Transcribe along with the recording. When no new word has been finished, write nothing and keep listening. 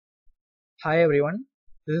Hi everyone,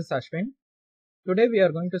 this is Ashwin. Today we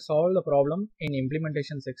are going to solve the problem in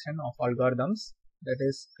implementation section of algorithms, that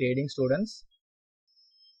is grading students.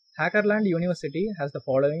 Hackerland University has the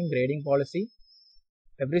following grading policy.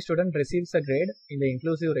 Every student receives a grade in the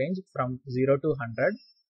inclusive range from 0 to 100.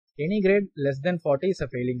 Any grade less than 40 is a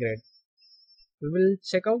failing grade. We will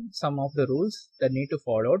check out some of the rules that need to be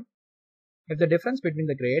followed. If the difference between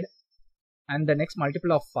the grade and the next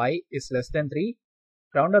multiple of 5 is less than 3,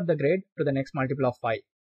 round up the grade to the next multiple of 5.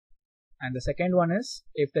 And the second one is,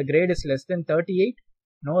 if the grade is less than 38,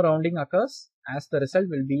 no rounding occurs, as the result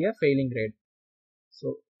will be a failing grade.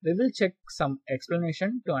 So we will check some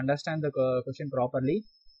explanation to understand the question properly.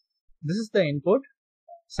 This is the input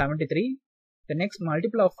 73. The next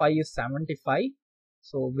multiple of 5 is 75.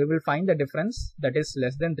 So we will find the difference, that is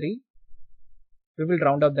less than 3. We will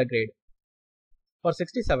round up the grade. For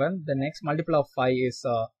 67, the next multiple of 5 is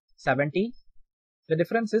 70. The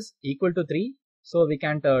difference is equal to 3, so we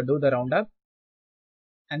can't do the roundup.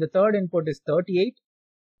 And the third input is 38.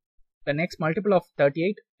 The next multiple of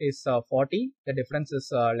 38 is 40. The difference is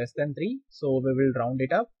less than 3, so we will round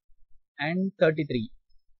it up. And 33.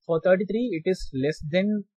 For 33, it is less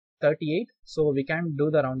than 38, so we can't do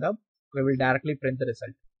the roundup. We will directly print the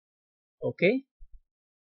result. Okay.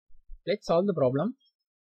 Let's solve the problem.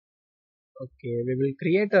 Okay, we will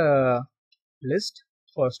create a list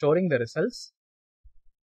for storing the results.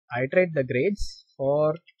 Iterate the grades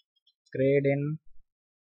for grade in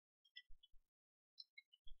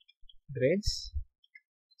grades.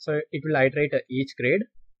 So it will iterate each grade.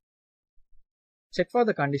 Check for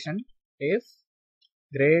the condition if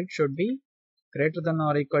grade should be greater than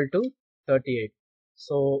or equal to 38.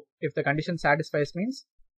 So if the condition satisfies, means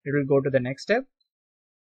it will go to the next step.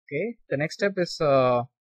 Okay, the next step is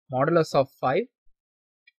modulus of 5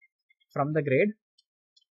 from the grade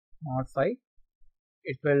mod 5.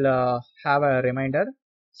 It will have a reminder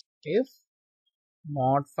if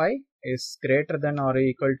mod 5 is greater than or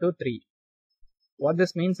equal to 3. What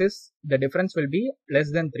this means is the difference will be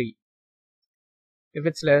less than 3. If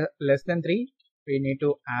it's less than 3, we need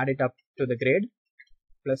to add it up to the grade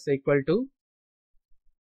plus equal to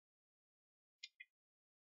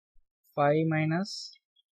 5 minus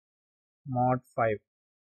mod 5.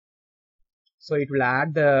 So it will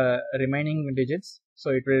add the remaining digits. So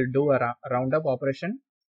it will do a roundup operation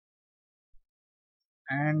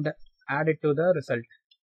and add it to the result.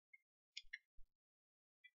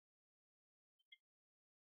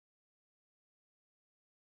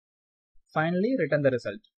 Finally, return the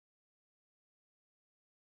result.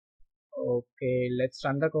 Okay, let's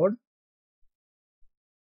run the code.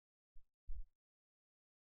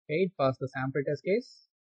 Okay, it passed the sample test case.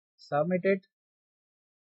 Submit it.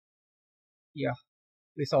 Yeah,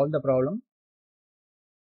 we solved the problem.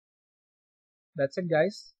 That's it,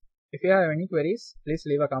 guys. If you have any queries, please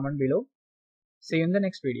leave a comment below. See you in the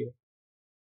next video.